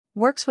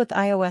Works with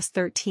iOS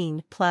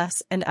 13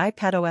 Plus and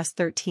iPadOS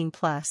 13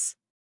 Plus.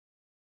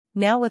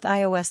 Now with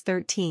iOS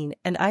 13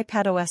 and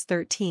iPadOS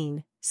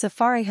 13,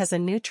 Safari has a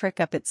new trick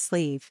up its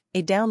sleeve,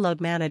 a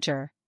download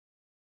manager.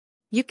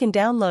 You can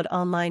download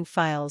online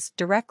files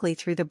directly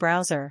through the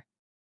browser.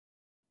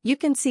 You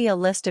can see a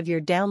list of your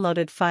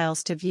downloaded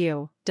files to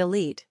view,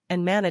 delete,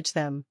 and manage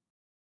them.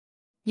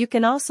 You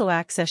can also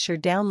access your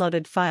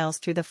downloaded files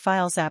through the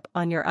Files app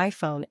on your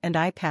iPhone and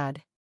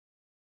iPad.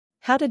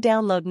 How to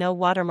download no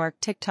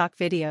watermark TikTok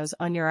videos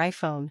on your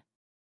iPhone.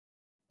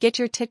 Get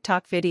your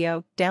TikTok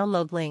video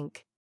download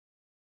link.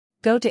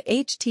 Go to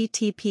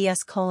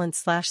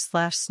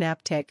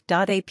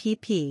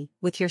https://snaptik.app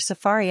with your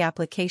Safari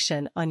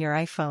application on your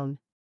iPhone.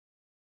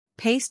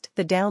 Paste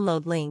the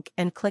download link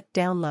and click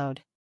Download.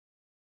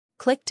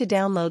 Click to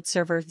download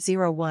server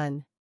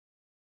 01.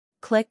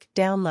 Click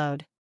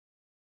Download.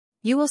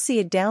 You will see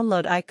a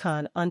download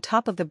icon on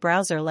top of the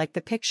browser like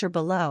the picture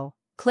below.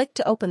 Click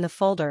to open the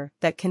folder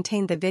that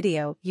contained the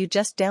video you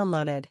just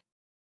downloaded.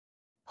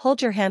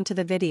 Hold your hand to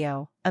the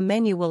video, a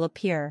menu will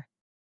appear.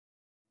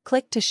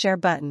 Click to Share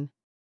button.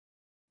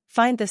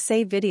 Find the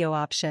Save Video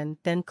option,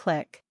 then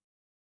click.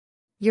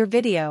 Your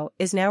video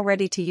is now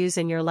ready to use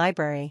in your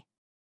library.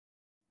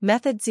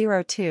 Method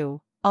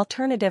 02,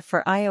 Alternative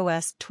for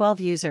iOS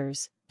 12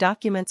 users,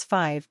 Documents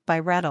 5 by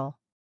Rettle.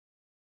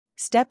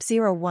 Step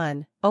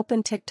 01,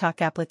 Open TikTok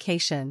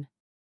application.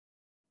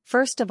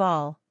 First of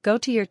all, go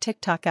to your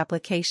TikTok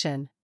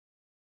application.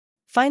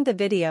 Find the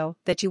video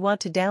that you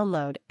want to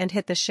download and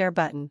hit the Share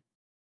button.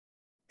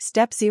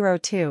 Step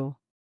 02.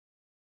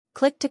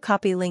 Click to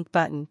Copy Link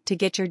button to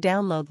get your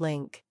download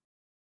link.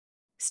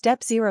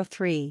 Step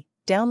 03.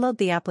 Download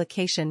the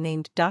application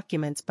named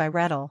Documents by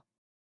Rettle.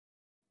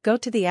 Go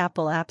to the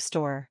Apple App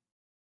Store.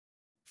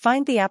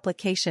 Find the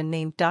application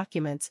named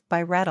Documents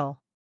by Rettle.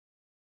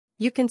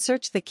 You can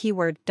search the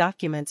keyword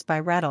Documents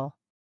by Rettle.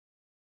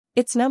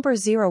 It's number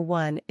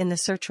 01 in the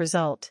search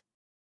result.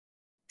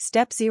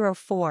 Step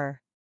 04.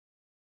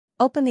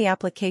 Open the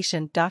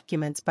application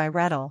Documents by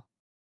Rettle.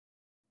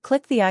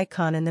 Click the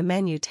icon in the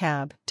Menu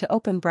tab to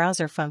open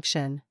Browser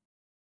function.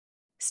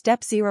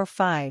 Step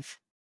 05.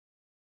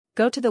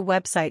 Go to the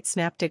website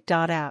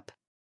snaptik.app.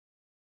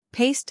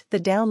 Paste the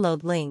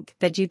download link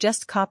that you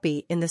just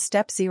copied in the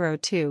Step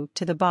 02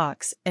 to the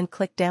box and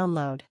click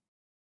Download.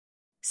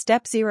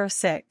 Step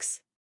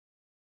 06.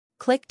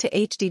 Click to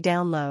HD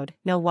download,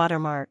 no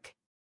watermark.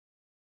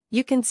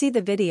 You can see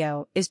the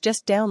video is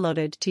just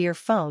downloaded to your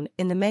phone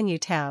in the Menu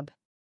tab.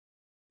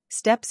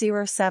 Step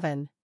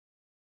 07.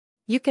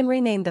 You can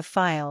rename the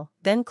file,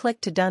 then click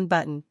to Done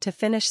button to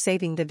finish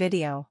saving the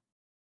video.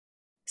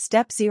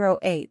 Step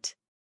 08.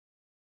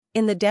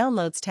 In the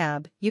Downloads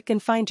tab, you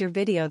can find your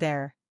video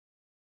there.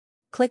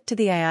 Click to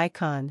the eye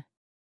icon.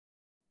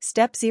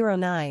 Step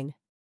 09.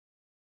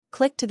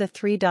 Click to the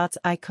three dots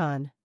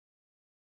icon.